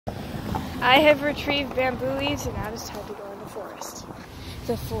I have retrieved bamboo leaves and now it's time to go in the forest.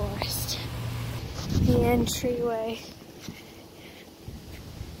 The forest. The entryway.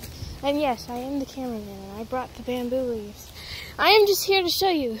 And yes, I am the cameraman and I brought the bamboo leaves. I am just here to show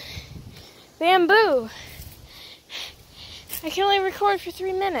you bamboo. I can only record for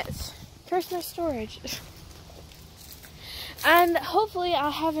 3 minutes. Curse my storage. And hopefully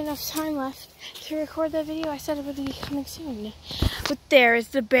I'll have enough time left to record that video I said it would be coming soon. But there is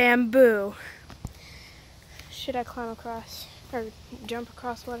the bamboo. Should I climb across or jump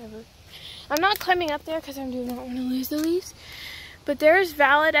across, whatever? I'm not climbing up there because I do not want to lose the leaves. But there is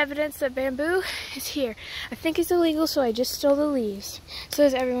valid evidence that bamboo is here. I think it's illegal, so I just stole the leaves. So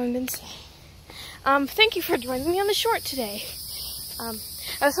has everyone been saying. Thank you for joining me on the short today.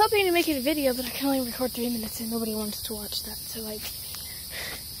 I was hoping to make it a video, but I can only record 3 minutes and nobody wants to watch that. So like,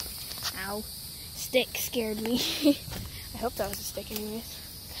 ow, stick scared me. I hope that was a stick anyways.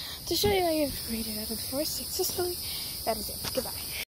 To show you how you've made it out of the forest successfully, that is it. Goodbye.